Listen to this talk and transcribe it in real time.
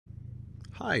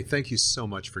Hi, thank you so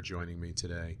much for joining me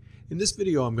today. In this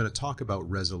video, I'm going to talk about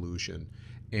resolution.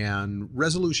 And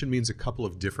resolution means a couple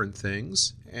of different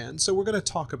things, and so we're going to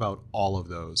talk about all of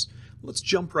those. Let's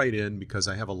jump right in because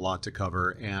I have a lot to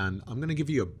cover, and I'm going to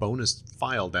give you a bonus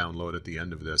file download at the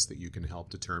end of this that you can help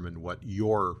determine what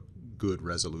your good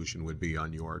resolution would be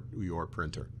on your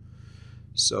printer.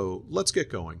 So let's get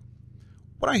going.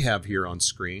 What I have here on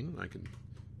screen, I can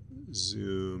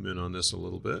zoom in on this a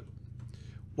little bit.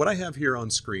 What I have here on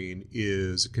screen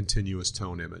is a continuous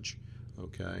tone image.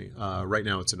 Okay, right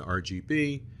now it's an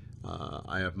RGB.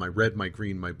 I have my red, my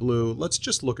green, my blue. Let's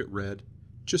just look at red,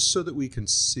 just so that we can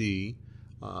see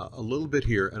a little bit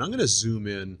here. And I'm going to zoom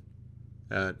in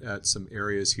at some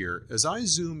areas here. As I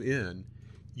zoom in,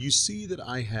 you see that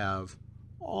I have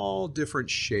all different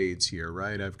shades here,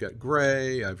 right? I've got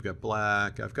gray, I've got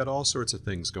black, I've got all sorts of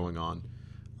things going on.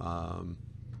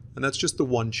 And that's just the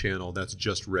one channel, that's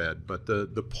just red. But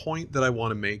the point that I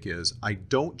want to make is I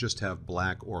don't just have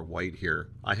black or white here.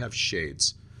 I have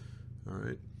shades. All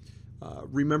right.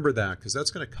 Remember that because that's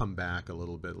going to come back a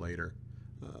little bit later.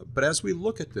 But as we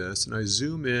look at this and I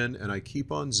zoom in and I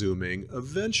keep on zooming,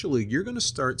 eventually you're going to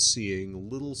start seeing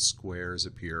little squares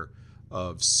appear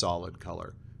of solid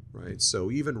color. Right. So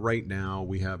even right now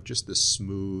we have just this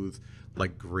smooth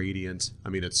like gradient. I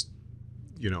mean, it's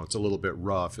a little bit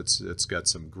rough. It's got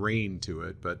some grain to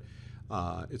it, but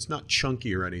it's not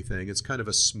chunky or anything. It's kind of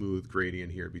a smooth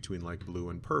gradient here between like blue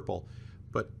and purple.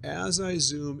 But as I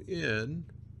zoom in,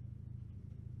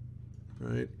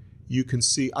 right, you can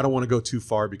see, I don't want to go too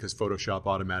far because Photoshop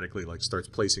automatically like starts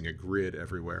placing a grid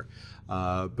everywhere.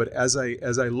 But as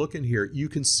I look in here, you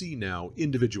can see now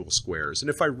individual squares. And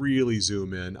if I really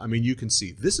zoom in, I mean, you can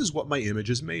see this is what my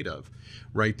image is made of,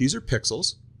 right? These are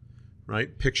pixels.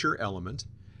 Right, picture element,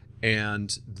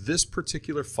 and this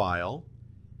particular file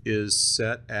is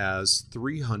set as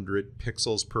 300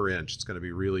 pixels per inch. It's going to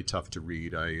be really tough to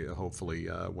read. Hopefully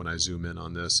when I zoom in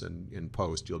on this and in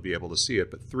post you'll be able to see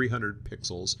it, but 300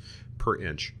 pixels per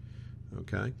inch.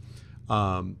 Okay,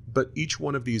 but each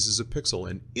one of these is a pixel,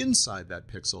 and inside that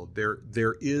pixel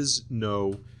there is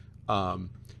no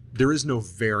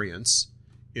variance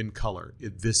in color.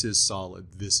 This is solid.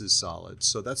 This is solid.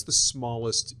 So that's the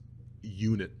smallest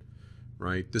unit,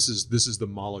 right? This is the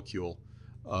molecule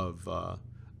of a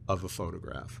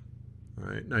photograph. All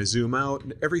right, and I zoom out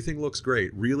and everything looks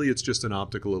great. Really, it's just an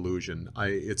optical illusion.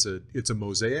 It's a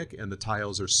mosaic, and the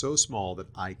tiles are so small that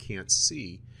I can't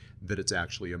see that it's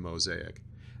actually a mosaic.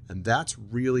 And that's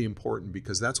really important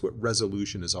because that's what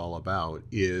resolution is all about,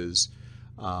 is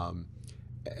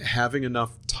having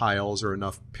enough tiles or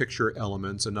enough picture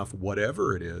elements, enough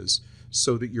whatever it is,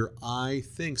 so that your eye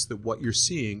thinks that what you're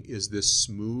seeing is this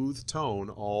smooth tone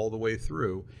all the way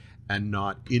through and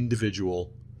not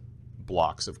individual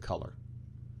blocks of color.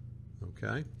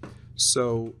 Okay,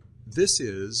 so this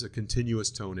is a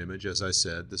continuous tone image, as I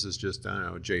said. This is just, I don't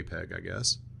know, JPEG, I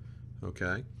guess.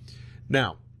 Okay,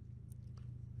 now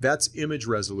that's image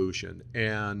resolution,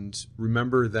 and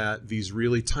remember that these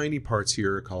really tiny parts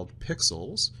here are called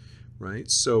pixels, right?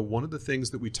 So one of the things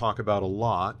that we talk about a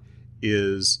lot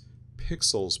is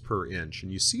pixels per inch,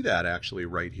 and you see that actually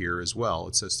right here as well.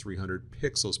 It says 300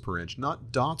 pixels per inch,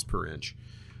 not dots per inch.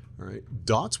 All right,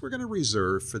 dots we're going to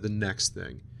reserve for the next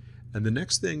thing, and the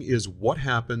next thing is what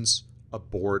happens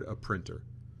aboard a printer.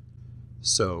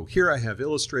 So here I have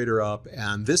Illustrator up,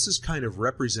 and this is kind of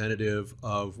representative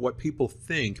of what people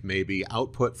think maybe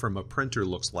output from a printer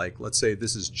looks like. Let's say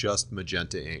this is just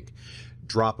magenta ink.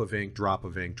 Drop of ink, drop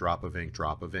of ink, drop of ink,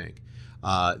 drop of ink.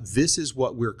 This is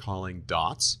what we're calling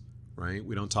dots. Right?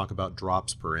 We don't talk about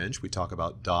drops per inch, we talk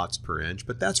about dots per inch,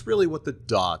 but that's really what the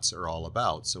dots are all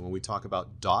about. So when we talk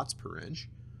about dots per inch,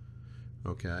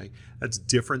 okay, that's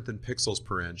different than pixels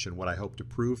per inch, and what I hope to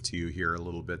prove to you here a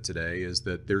little bit today is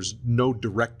that there's no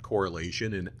direct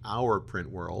correlation in our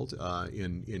print world,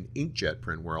 in inkjet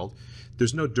print world,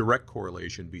 there's no direct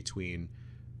correlation between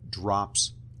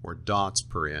drops or dots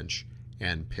per inch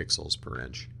and pixels per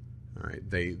inch. All right,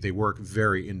 they work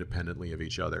very independently of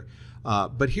each other.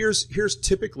 But here's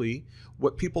typically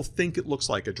what people think it looks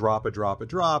like, a drop, a drop, a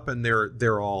drop, and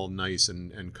they're all nice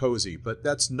and cozy. But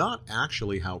that's not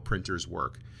actually how printers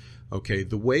work. Okay,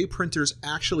 the way printers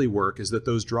actually work is that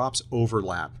those drops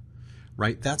overlap,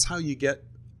 right? That's how you get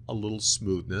a little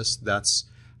smoothness. That's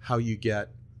how you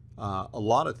get a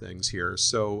lot of things here.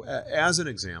 So as an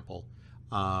example,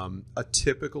 a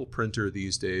typical printer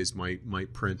these days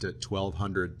might print at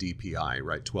 1200 DPI,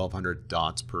 right? 1200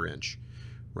 dots per inch,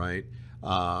 right?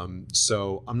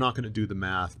 So I'm not going to do the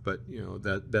math, but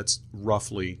that's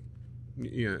roughly,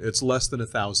 it's less than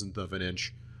 1,000th of an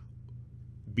inch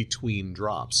between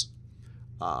drops.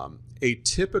 A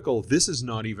typical, this is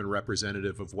not even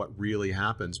representative of what really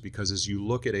happens, because as you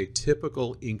look at a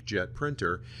typical inkjet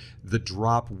printer, the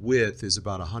drop width is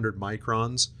about 100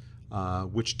 microns,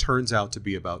 which turns out to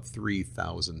be about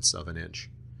 3/1000ths of an inch,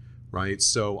 right?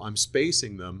 So I'm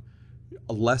spacing them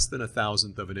less than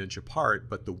 1,000th of an inch apart,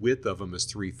 but the width of them is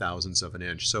 3/1000ths of an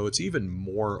inch. So it's even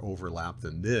more overlap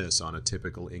than this on a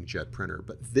typical inkjet printer.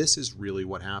 But this is really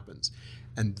what happens.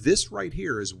 And this right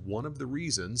here is one of the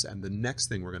reasons, and the next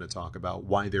thing we're going to talk about,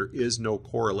 why there is no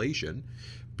correlation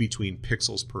between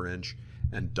pixels per inch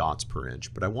and dots per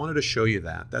inch. But I wanted to show you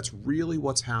that. That's really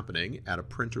what's happening at a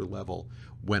printer level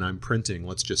when I'm printing,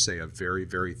 let's just say, a very,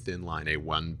 very thin line, a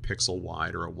 1 pixel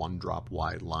wide or a 1 drop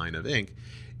wide line of ink.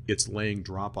 It's laying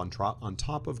drop on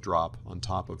top of drop on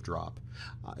top of drop.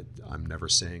 I'm never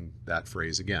saying that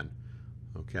phrase again.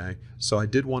 Okay, so I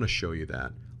did want to show you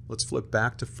that. Let's flip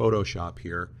back to Photoshop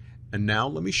here, and now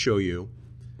let me show you.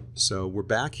 So we're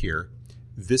back here.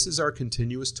 This is our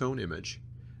continuous tone image.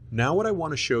 Now what I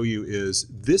want to show you is,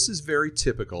 this is very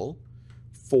typical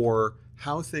for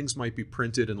how things might be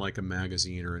printed in like a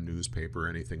magazine or a newspaper or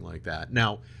anything like that.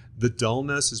 Now, the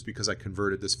dullness is because I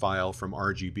converted this file from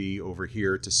RGB over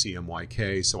here to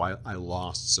CMYK, so I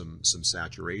lost some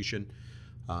saturation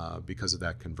because of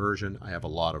that conversion. I have a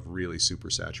lot of really super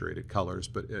saturated colors,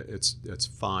 but it's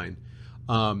fine.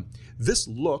 This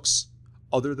looks,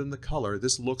 other than the color,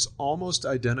 this looks almost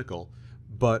identical.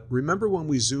 But remember when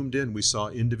we zoomed in, we saw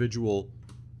individual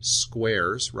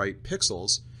squares, right,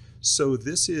 pixels. So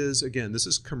this is, again, this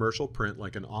is commercial print,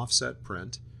 like an offset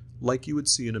print, like you would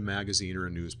see in a magazine or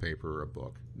a newspaper or a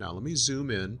book. Now let me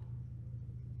zoom in.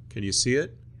 Can you see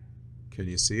it? Can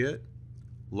you see it?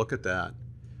 Look at that.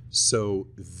 So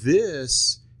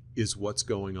this is what's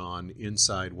going on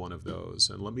inside one of those.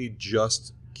 And let me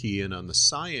just key in on the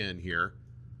cyan here.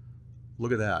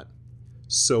 Look at that.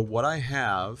 So what I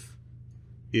have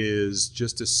is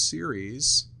just a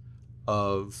series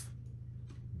of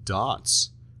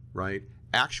dots, right?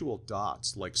 Actual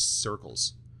dots, like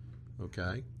circles,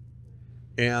 okay?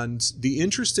 And the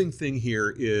interesting thing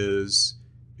here is,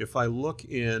 if I look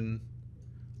in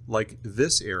like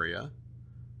this area,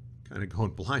 kind of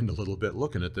going blind a little bit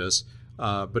looking at this,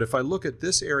 but if I look at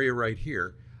this area right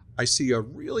here, I see a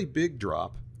really big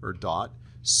drop or dot,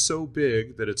 so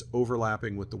big that it's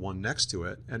overlapping with the one next to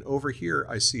it. And over here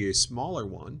I see a smaller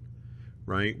one,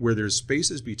 right, where there's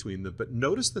spaces between them. But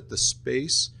notice that the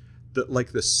space, that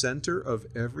like the center of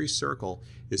every circle,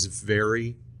 is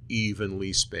very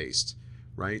evenly spaced,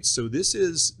 right? So this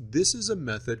is a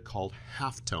method called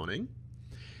halftoning.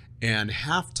 And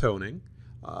halftoning,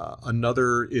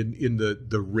 another in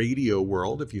the radio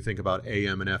world, if you think about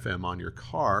AM and FM on your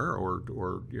car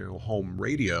or you know, home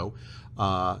radio,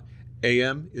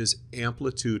 AM is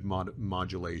amplitude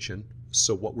modulation.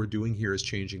 So what we're doing here is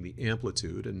changing the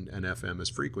amplitude, and FM is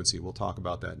frequency. We'll talk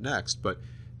about that next. But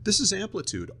this is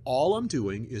amplitude. All I'm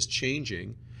doing is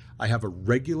changing. I have a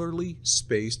regularly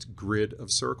spaced grid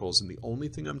of circles, and the only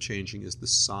thing I'm changing is the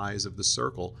size of the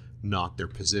circle, not their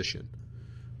position.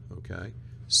 Okay,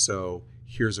 so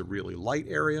here's a really light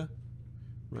area,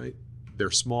 right?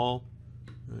 They're small.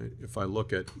 Right? If I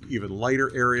look at even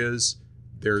lighter areas,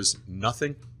 there's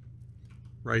nothing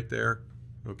right there.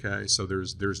 Okay, so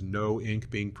there's no ink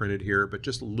being printed here, but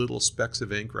just little specks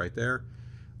of ink right there.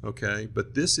 Okay,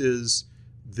 but this is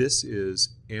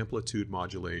amplitude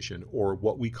modulation, or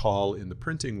what we call in the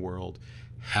printing world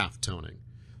halftoning.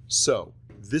 So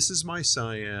this is my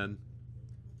cyan.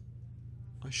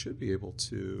 I should be able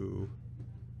to,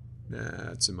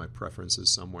 it's in my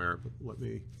preferences somewhere, but let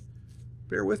me,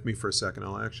 bear with me for a second.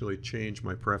 I'll actually change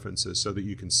my preferences so that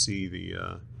you can see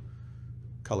the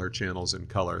color channels in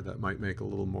color. That might make a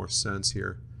little more sense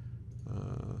here.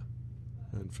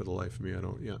 And for the life of me, I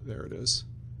don't, yeah, there it is.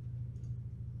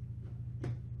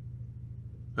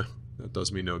 That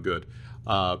does me no good.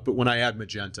 But when I add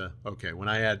magenta, okay, when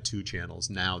I add 2 channels,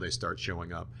 now they start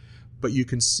showing up. But you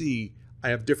can see I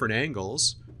have different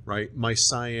angles, right? My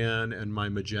cyan and my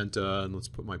magenta, and let's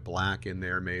put my black in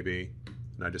there maybe.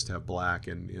 And I just have black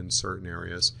in certain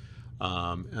areas.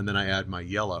 And then I add my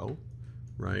yellow,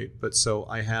 right? But so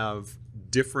I have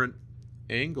different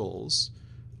angles,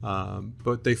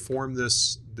 but they form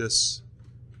this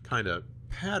kind of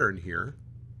pattern here,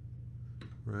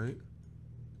 right?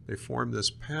 They form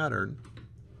this pattern.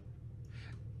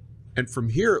 And from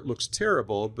here it looks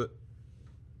terrible, but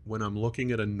when I'm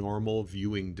looking at a normal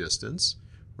viewing distance,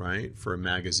 right, for a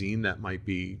magazine, that might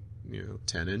be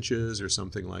 10 inches or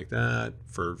something like that.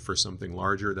 For something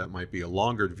larger, that might be a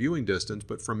longer viewing distance,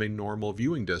 but from a normal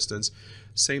viewing distance,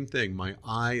 same thing. My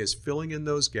eye is filling in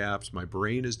those gaps, my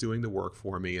brain is doing the work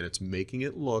for me, and it's making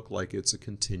it look like it's a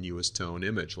continuous tone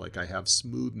image, like I have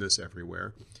smoothness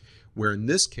everywhere. Where in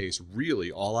this case,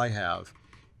 really all I have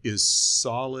is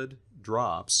solid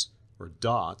drops or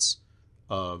dots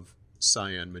of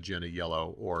cyan, magenta,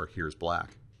 yellow, or here's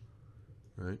black,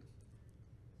 right?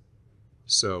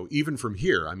 So even from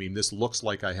here, I mean, this looks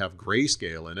like I have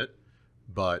grayscale in it,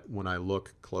 but when I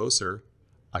look closer,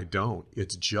 I don't.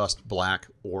 It's just black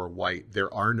or white.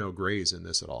 There are no grays in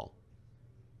this at all.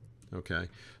 Okay,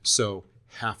 so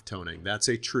halftoning, that's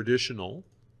a traditional,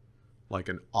 like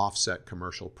an offset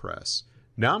commercial press.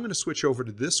 Now I'm going to switch over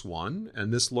to this one,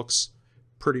 and this looks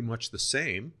pretty much the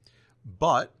same,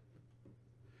 but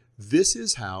this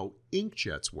is how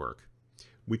inkjets work.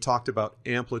 We talked about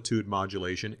amplitude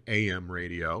modulation, AM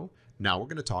radio. Now we're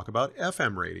going to talk about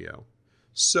FM radio.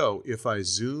 So if I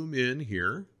zoom in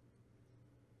here,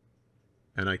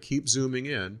 and I keep zooming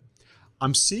in,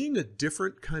 I'm seeing a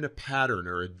different kind of pattern,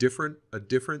 or a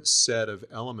different set of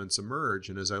elements emerge.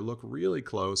 And as I look really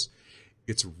close,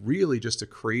 it's really just a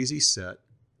crazy set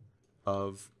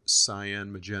of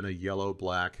cyan, magenta, yellow,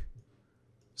 black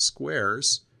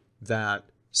squares that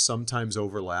sometimes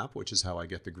overlap, which is how I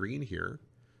get the green here.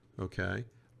 Okay,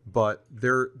 but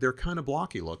they're kind of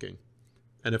blocky looking.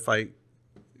 And if I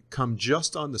come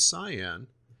just on the cyan,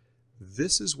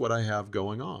 this is what I have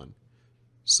going on.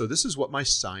 So this is what my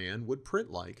cyan would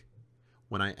print like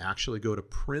when I actually go to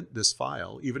print this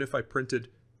file. Even if I printed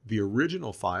the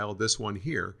original file, this one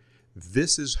here,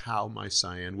 this is how my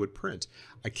cyan would print.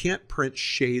 I can't print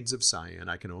shades of cyan.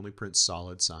 I can only print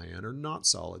solid cyan or not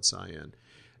solid cyan.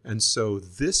 And so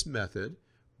this method,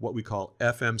 what we call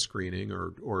FM screening,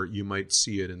 or you might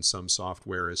see it in some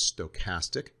software as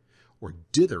stochastic or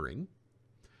dithering,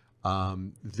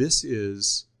 this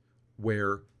is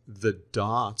where the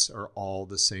dots are all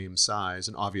the same size.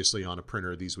 And obviously on a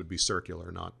printer, these would be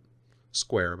circular, not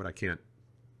square, but I can't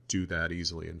do that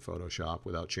easily in Photoshop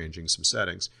without changing some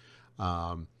settings.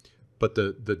 But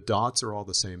the dots are all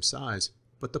the same size,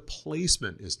 but the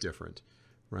placement is different,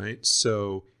 right?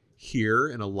 So here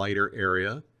in a lighter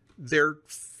area, they're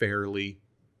fairly,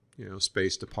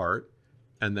 spaced apart.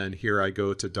 And then here I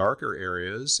go to darker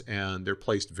areas and they're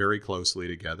placed very closely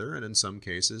together. And in some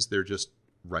cases, they're just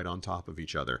right on top of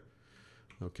each other.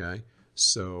 Okay,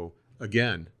 so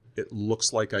again, it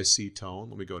looks like I see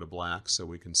tone. Let me go to black so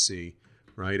we can see,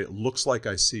 right? It looks like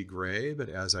I see gray, but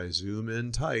as I zoom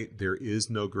in tight, there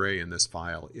is no gray in this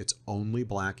file. It's only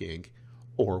black ink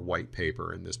or white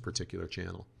paper in this particular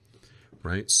channel,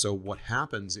 right? So what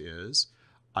happens is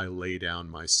I lay down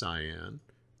my cyan,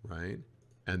 right?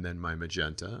 And then my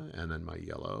magenta, and then my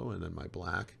yellow, and then my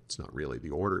black. It's not really the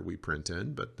order we print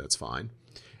in, but that's fine.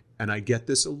 And I get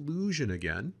this illusion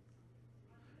again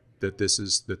that this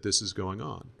is going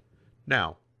on.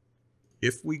 Now,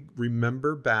 if we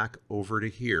remember back over to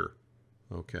here,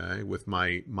 okay, with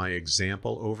my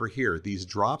example over here, these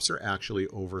drops are actually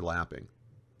overlapping,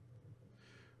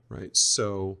 right?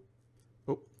 So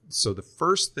the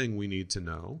first thing we need to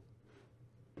know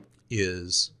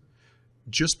is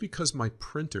just because my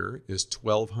printer is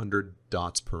 1200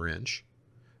 dots per inch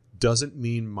doesn't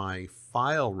mean my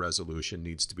file resolution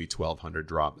needs to be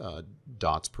 1200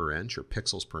 dots per inch or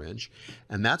pixels per inch.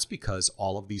 And that's because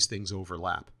all of these things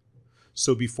overlap.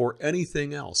 So before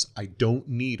anything else, I don't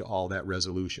need all that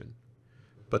resolution.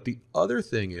 But the other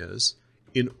thing is,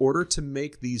 in order to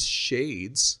make these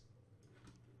shades,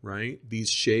 right, these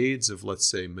shades of, let's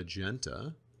say,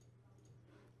 magenta,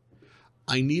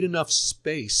 I need enough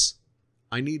space.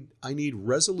 I need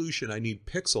resolution. I need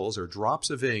pixels or drops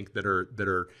of ink that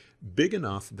are big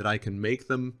enough that I can make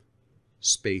them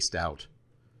spaced out.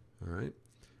 All right.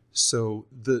 So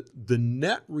the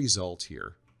net result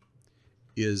here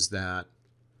is that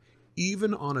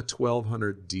even on a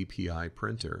 1200 DPI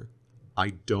printer, I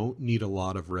don't need a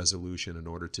lot of resolution in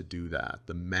order to do that.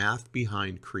 The math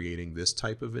behind creating this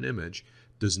type of an image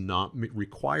does not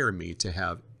require me to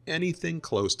have anything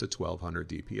close to 1200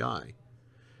 DPI.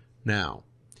 Now,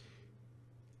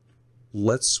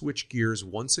 let's switch gears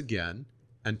once again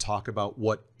and talk about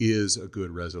what is a good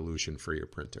resolution for your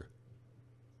printer.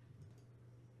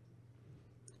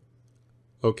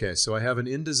 Okay, so I have an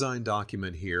InDesign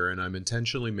document here, and I'm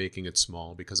intentionally making it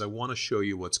small because I want to show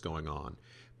you what's going on.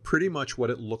 Pretty much what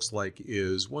it looks like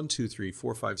is 1, 2, 3,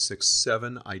 4, 5, 6,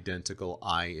 7 identical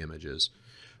eye images.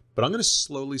 But I'm going to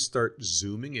slowly start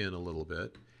zooming in a little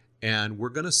bit, and we're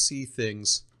going to see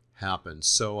things happen.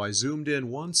 So I zoomed in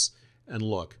once, and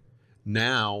look,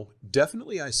 Now,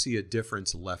 definitely I see a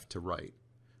difference left to right.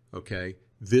 Okay,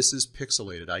 this is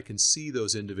pixelated. I can see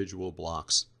those individual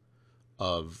blocks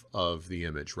of the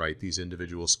image, right? These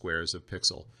individual squares of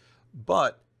pixel.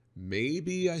 But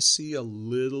maybe I see a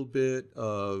little bit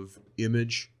of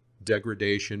image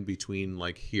degradation between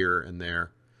like here and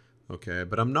there. Okay,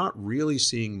 but I'm not really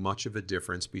seeing much of a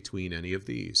difference between any of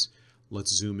these.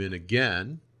 Let's zoom in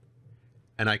again,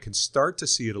 and I can start to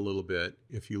see it a little bit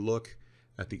if you look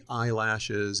at the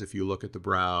eyelashes, if you look at the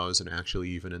brows, and actually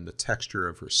even in the texture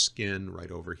of her skin right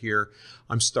over here.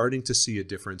 I'm starting to see a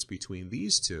difference between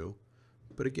these two.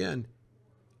 But again,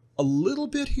 a little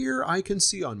bit here I can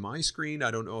see on my screen.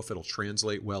 I don't know if it'll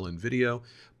translate well in video,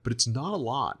 but it's not a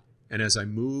lot. And as I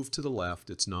move to the left,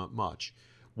 it's not much.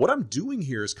 What I'm doing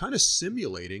here is kind of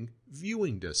simulating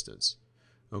viewing distance.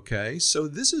 Okay, so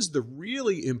this is the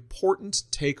really important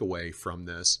takeaway from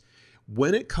this.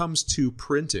 When it comes to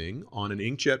printing on an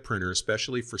inkjet printer,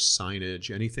 especially for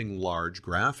signage, anything large,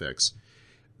 graphics,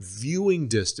 viewing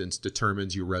distance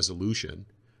determines your resolution,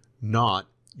 not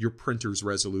your printer's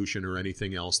resolution or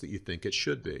anything else that you think it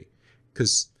should be.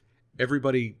 Because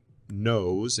everybody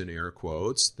knows, in air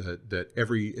quotes, that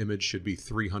every image should be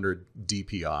 300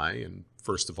 dpi. And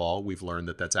first of all, we've learned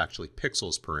that that's actually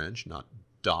pixels per inch, not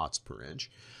dots per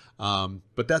inch.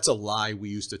 But that's a lie we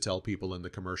used to tell people in the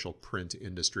commercial print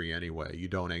industry anyway. You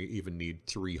don't even need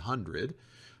 300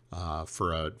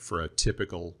 for a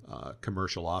typical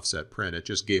commercial offset print. It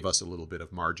just gave us a little bit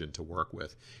of margin to work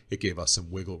with. It gave us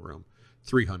some wiggle room.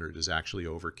 300 is actually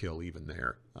overkill even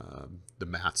there. The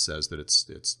math says that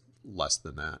it's less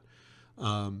than that.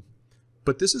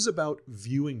 But this is about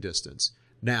viewing distance.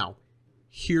 Now,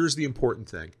 here's the important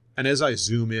thing. And as I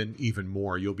zoom in even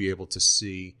more, you'll be able to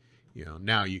see,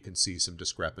 now you can see some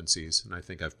discrepancies. And I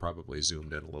think I've probably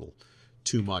zoomed in a little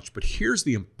too much. But here's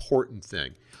the important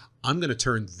thing. I'm going to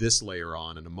turn this layer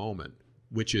on in a moment,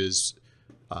 which is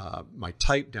my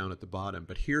type down at the bottom.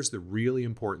 But here's the really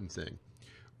important thing.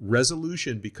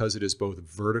 Resolution, because it is both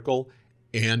vertical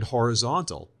and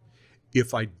horizontal.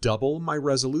 If I double my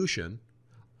resolution,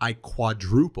 I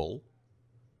quadruple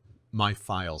my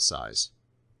file size.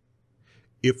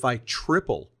 If I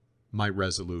triple my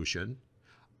resolution,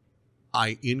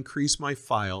 I increase my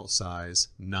file size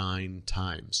 9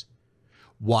 times.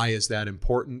 Why is that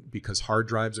important? Because hard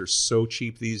drives are so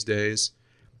cheap these days.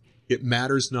 It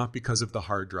matters not because of the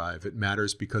hard drive. It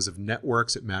matters because of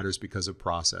networks. It matters because of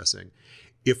processing.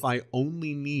 If I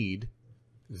only need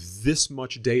this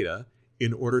much data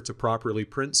in order to properly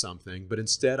print something, but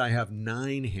instead I have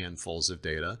 9 handfuls of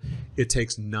data, it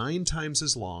takes 9 times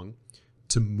as long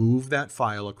to move that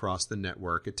file across the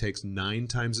network. It takes 9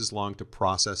 times as long to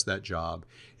process that job.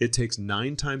 It takes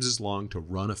 9 times as long to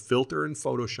run a filter in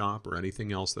Photoshop or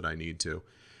anything else that I need to,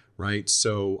 right?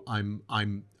 So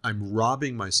I'm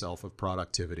robbing myself of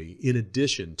productivity in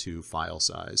addition to file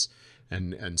size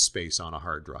and space on a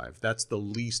hard drive. That's the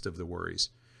least of the worries,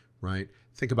 right?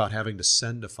 Think about having to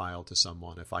send a file to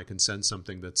someone. If I can send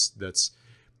something that's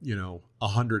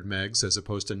 100 megs as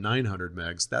opposed to 900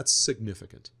 megs, that's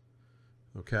significant.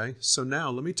 Okay, so now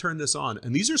let me turn this on.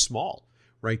 And these are small,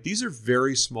 right? These are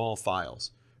very small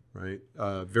files, right?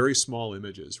 Very small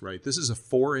images, right? This is a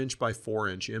 4-inch by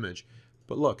 4-inch image.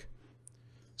 But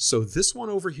so this one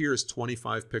over here is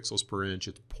 25 pixels per inch.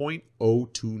 It's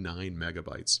 0.029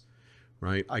 megabytes,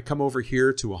 right? I come over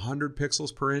here to 100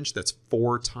 pixels per inch. That's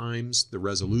 4 times the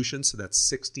resolution. So that's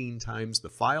 16 times the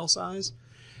file size.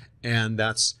 And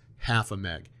that's half a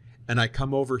meg. And I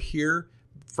come over here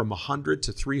from 100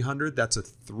 to 300, that's a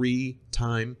 3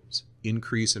 times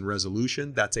increase in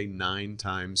resolution. That's a 9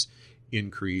 times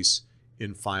increase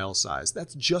in file size.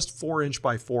 That's just 4-inch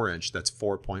by 4-inch. That's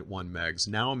 4.1 megs.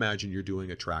 Now imagine you're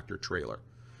doing a tractor trailer,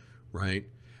 right?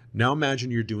 Now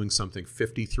imagine you're doing something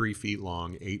 53 feet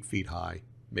long, 8 feet high,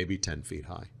 maybe 10 feet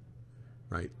high,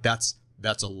 right? That's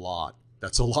a lot.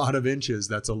 That's a lot of inches.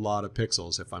 That's a lot of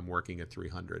pixels if I'm working at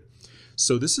 300.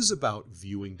 So this is about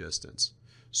viewing distance.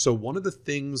 So one of the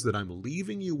things that I'm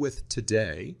leaving you with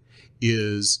today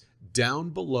is down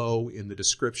below in the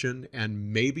description,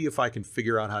 and maybe if I can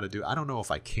figure out how to do, I don't know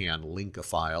if I can link a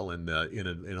file in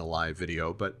a live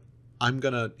video, but I'm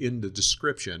gonna, in the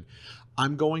description,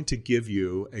 I'm going to give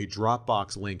you a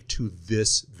Dropbox link to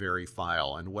this very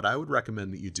file. And what I would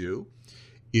recommend that you do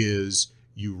is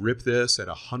you rip this at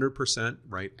 100%,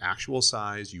 right, actual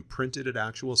size, you print it at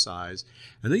actual size,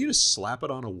 and then you just slap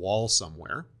it on a wall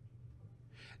somewhere.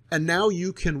 And now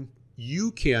you can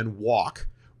walk,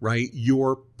 right,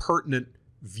 your pertinent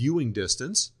viewing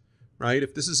distance, right?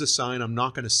 If this is a sign I'm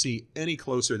not going to see any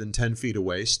closer than 10 feet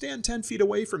away, stand 10 feet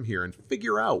away from here and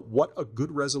figure out what a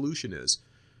good resolution is.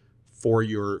 for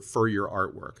your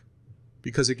artwork.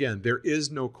 Because again, there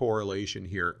is no correlation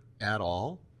here at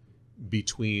all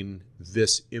between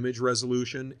this image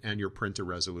resolution and your printer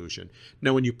resolution.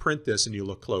 Now, when you print this and you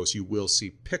look close, you will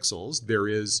see pixels. There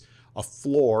is a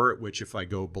floor at which if I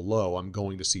go below, I'm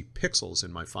going to see pixels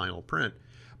in my final print,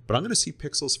 but I'm going to see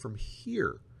pixels from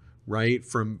here, right?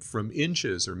 From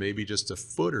inches or maybe just a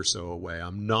foot or so away.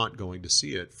 I'm not going to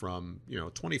see it from,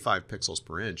 25 pixels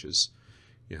per inch is,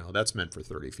 that's meant for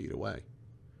 30 feet away.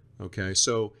 Okay,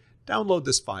 so download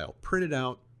this file, print it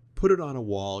out, put it on a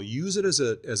wall, use it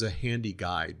as a handy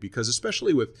guide, because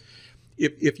especially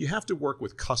if you have to work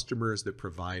with customers that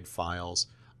provide files,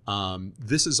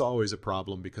 this is always a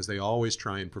problem because they always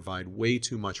try and provide way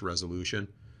too much resolution,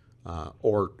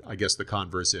 or I guess the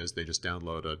converse is they just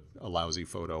download a lousy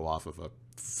photo off of a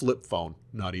flip phone,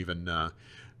 not even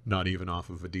off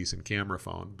of a decent camera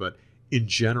phone. But in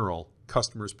general,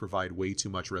 customers provide way too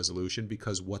much resolution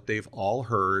because what they've all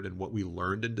heard and what we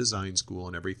learned in design school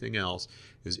and everything else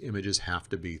is images have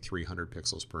to be 300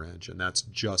 pixels per inch, and that's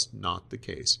just not the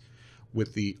case.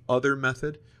 With the other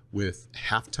method, with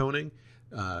halftoning,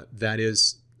 that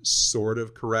is sort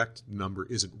of correct. The number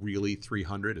isn't really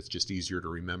 300. It's just easier to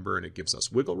remember, and it gives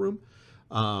us wiggle room.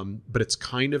 But it's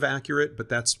kind of accurate, but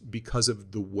that's because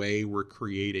of the way we're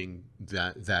creating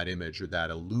that image or that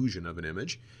illusion of an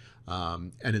image.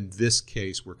 And in this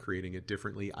case, we're creating it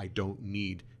differently. I don't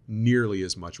need nearly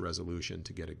as much resolution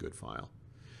to get a good file.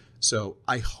 So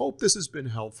I hope this has been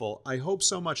helpful. I hope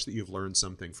so much that you've learned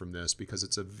something from this, because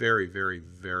it's a very, very,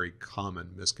 very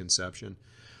common misconception.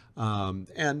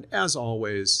 And as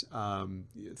always,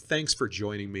 thanks for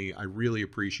joining me. I really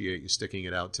appreciate you sticking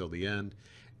it out till the end,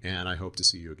 and I hope to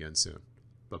see you again soon.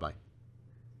 Bye-bye.